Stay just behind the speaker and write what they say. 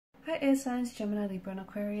Hi air signs, Gemini, Libra and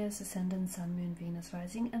Aquarius, Ascendant, Sun, Moon, Venus,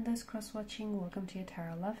 Rising, and those cross-watching. Welcome to your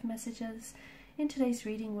Tarot Love Messages. In today's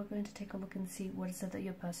reading, we're going to take a look and see what is it that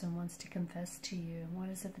your person wants to confess to you, and what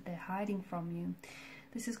is it that they're hiding from you.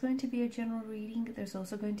 This is going to be a general reading. There's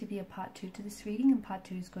also going to be a part 2 to this reading, and part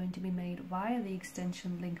 2 is going to be made via the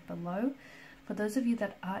extension link below. For those of you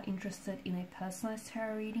that are interested in a personalized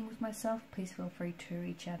tarot reading with myself, please feel free to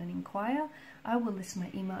reach out and inquire. I will list my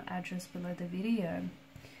email address below the video.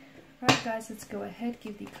 Alright guys, let's go ahead,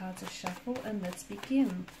 give the cards a shuffle, and let's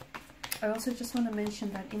begin. I also just want to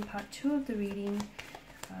mention that in part 2 of the reading,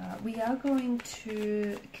 we are going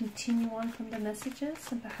to continue on from the messages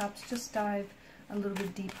and perhaps just dive a little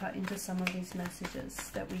bit deeper into some of these messages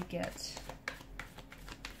that we get.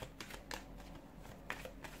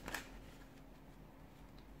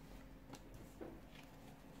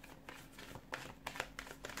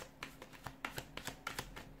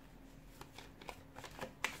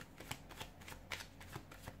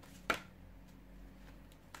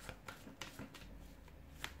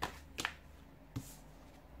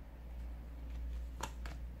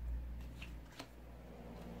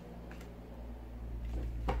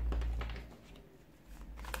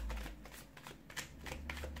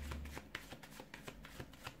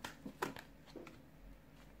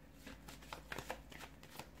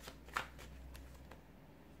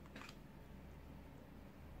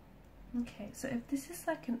 Okay, so if this is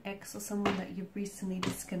like an ex or someone that you've recently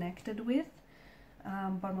disconnected with,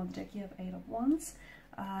 bottom of the deck you have 8 of Wands,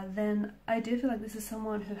 then I do feel like this is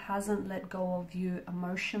someone who hasn't let go of you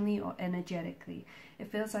emotionally or energetically.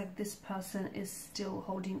 It feels like this person is still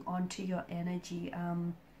holding on to your energy.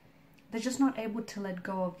 They're just not able to let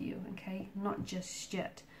go of you, okay? Not just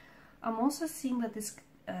yet. I'm also seeing that this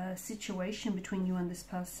situation between you and this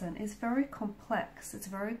person is very complex. It's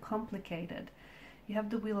very complicated. You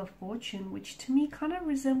have the Wheel of Fortune, which to me kind of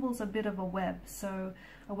resembles a bit of a web. So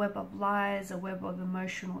a web of lies, a web of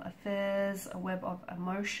emotional affairs, a web of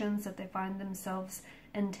emotions that they find themselves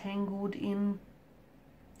entangled in.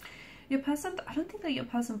 Your person, I don't think that your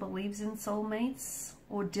person believes in soulmates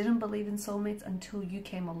or didn't believe in soulmates until you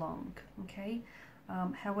came along, okay?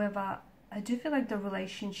 However, I do feel like the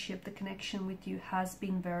relationship, the connection with you has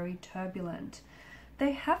been very turbulent.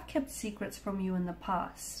 They have kept secrets from you in the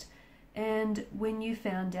past. And when you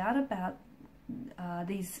found out about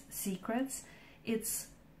these secrets, it's,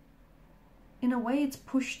 in a way, it's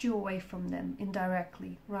pushed you away from them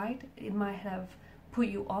indirectly, right? It might have put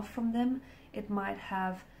you off from them. It might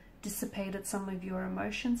have dissipated some of your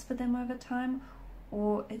emotions for them over time,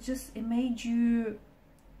 or it made you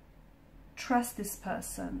trust this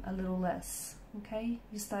person a little less, okay?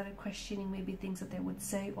 You started questioning maybe things that they would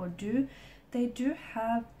say or do. They do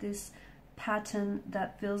have this pattern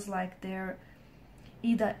that feels like they're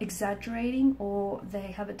either exaggerating or they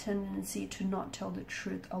have a tendency to not tell the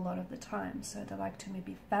truth a lot of the time. So they like to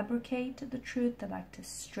maybe fabricate the truth, they like to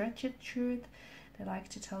stretch the truth, they like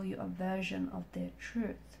to tell you a version of their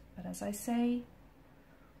truth. But as I say,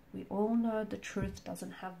 we all know the truth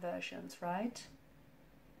doesn't have versions, right?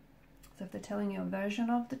 So if they're telling you a version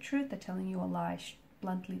of the truth, they're telling you a lie,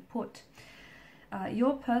 bluntly put.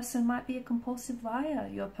 Your person might be a compulsive liar.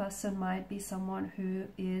 Your person might be someone who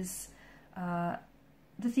is,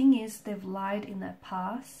 the thing is, they've lied in their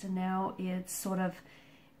past and now it's sort of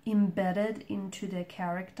embedded into their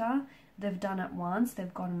character. They've done it once,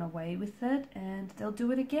 they've gotten away with it, and they'll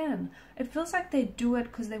do it again. It feels like they do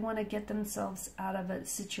it because they want to get themselves out of a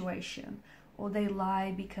situation, or they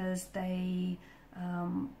lie because they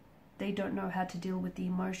don't know how to deal with the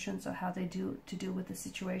emotions or how they deal with the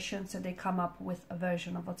situation, so they come up with a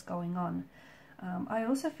version of what's going on. I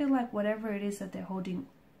also feel like whatever it is that they're holding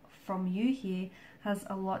from you here has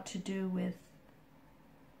a lot to do with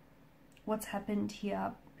what's happened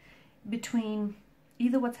here between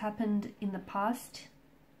either what's happened in the past.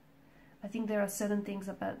 I think there are certain things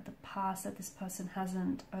about the past that this person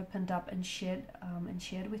hasn't opened up and shared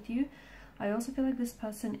with you. I also feel like this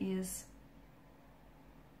person is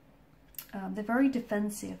they're very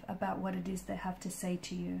defensive about what it is they have to say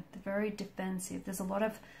to you. They're very defensive. There's a lot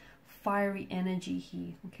of fiery energy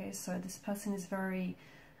here, okay? So this person is very,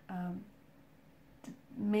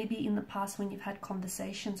 maybe in the past when you've had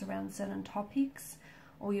conversations around certain topics,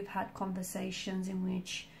 or you've had conversations in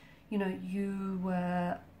which, you know, you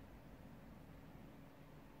were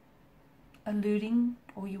alluding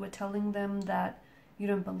or you were telling them that you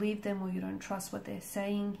don't believe them or you don't trust what they're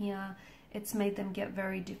saying here. It's made them get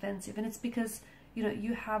very defensive, and it's because, you know,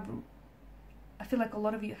 you have, I feel like a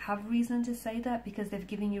lot of you have reason to say that because they've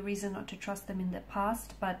given you reason not to trust them in the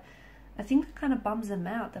past, but I think that kind of bums them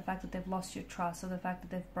out, the fact that they've lost your trust, or the fact that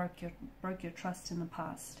they've broke your trust in the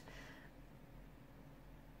past.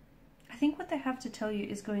 think what they have to tell you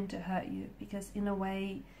is going to hurt you, because in a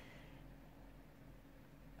way,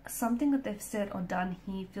 something that they've said or done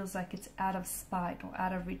here feels like it's out of spite or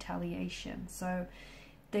out of retaliation. So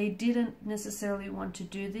they didn't necessarily want to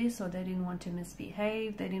do this, or they didn't want to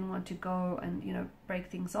misbehave. They didn't want to go and, you know, break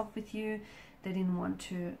things off with you. They didn't want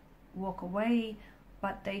to walk away,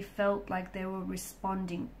 but they felt like they were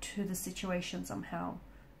responding to the situation somehow,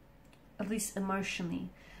 at least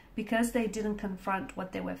emotionally. Because they didn't confront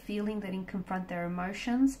what they were feeling, they didn't confront their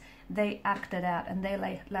emotions, they acted out and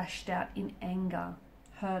they lashed out in anger,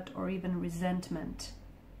 hurt, or even resentment.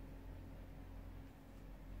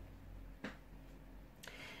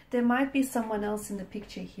 There might be someone else in the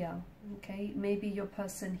picture here, okay? Maybe your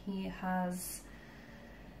person here has,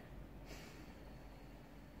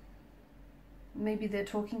 maybe they're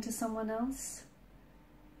talking to someone else.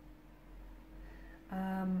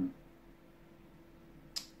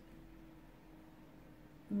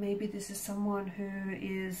 Maybe this is someone who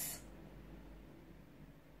is,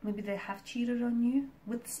 maybe they have cheated on you.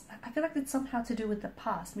 I feel like it's somehow to do with the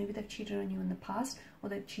past. Maybe they've cheated on you in the past, or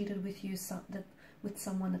they've cheated with you with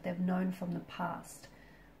someone that they've known from the past.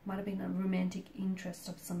 Might have been a romantic interest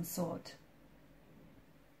of some sort.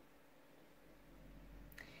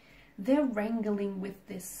 They're wrangling with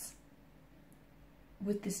this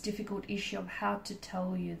difficult issue of how to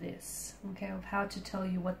tell you this, okay, of how to tell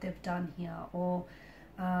you what they've done here. Or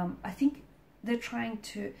I think they're trying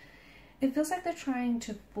to, it feels like they're trying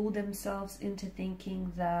to fool themselves into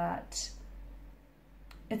thinking that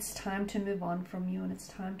it's time to move on from you and it's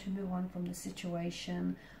time to move on from the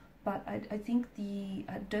situation. But I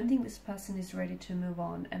don't think this person is ready to move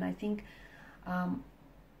on. And I think, I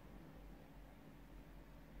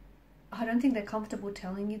don't think they're comfortable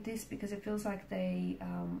telling you this, because it feels like they're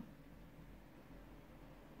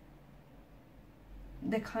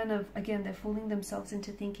kind of, again, they're fooling themselves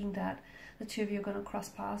into thinking that the two of you are going to cross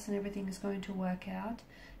paths and everything is going to work out.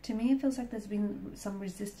 To me, it feels like there's been some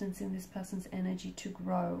resistance in this person's energy to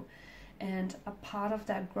grow. And a part of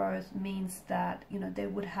that growth means that, you know, they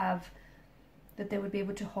would be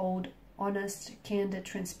able to hold honest, candid,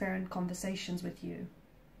 transparent conversations with you.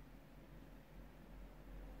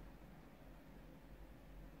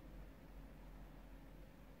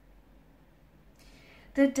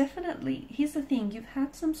 They're definitely, here's the thing, you've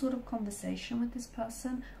had some sort of conversation with this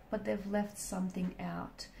person, but they've left something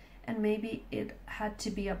out. And maybe it had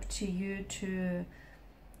to be up to you to,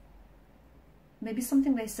 maybe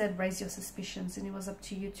something they said raised your suspicions, and it was up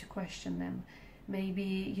to you to question them. Maybe,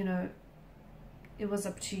 you know, it was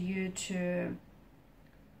up to you to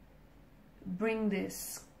bring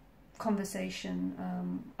this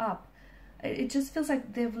conversation up. It just feels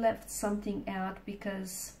like they've left something out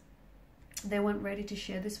because they weren't ready to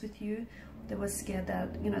share this with you. They were scared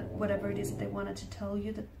that, you know, whatever it is that they wanted to tell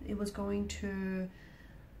you, that it was going to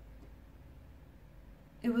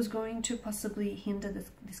possibly hinder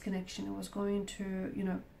this connection. It was going to, you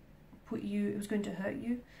know, it was going to hurt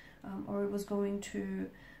you, or it was going to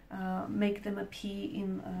make them appear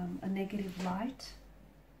in a negative light.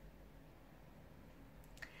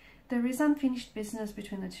 There is unfinished business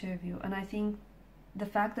between the two of you, and I think the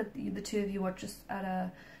fact that the two of you are just at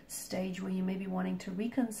a stage where you may be wanting to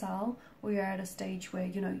reconcile, or you're at a stage where,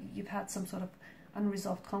 you know, you've had some sort of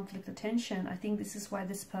unresolved conflict or tension, I think this is why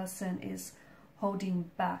this person is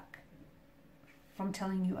holding back from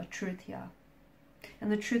telling you a truth here.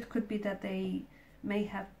 And the truth could be that they may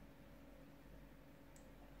have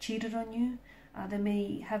cheated on you. They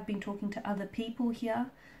may have been talking to other people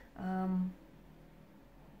here.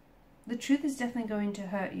 The truth is definitely going to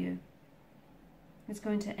hurt you. It's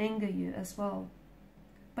going to anger you as well.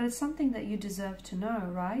 But it's something that you deserve to know,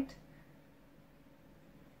 right?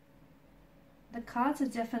 The cards are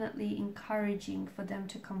definitely encouraging for them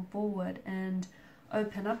to come forward and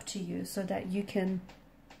open up to you so that you can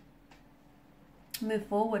move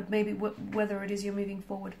forward. Maybe whether it is you're moving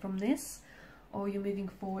forward from this or you're moving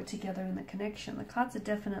forward together in the connection. The cards are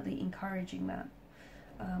definitely encouraging that.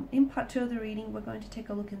 In part 2 of the reading, we're going to take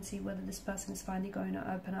a look and see whether this person is finally going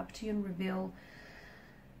to open up to you and reveal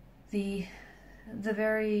the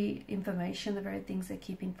very information, the very things they're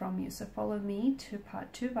keeping from you. So follow me to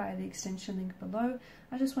part 2 via the extension link below.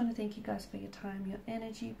 I just want to thank you guys for your time, your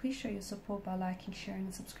energy. Please show your support by liking, sharing,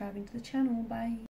 and subscribing to the channel. Bye.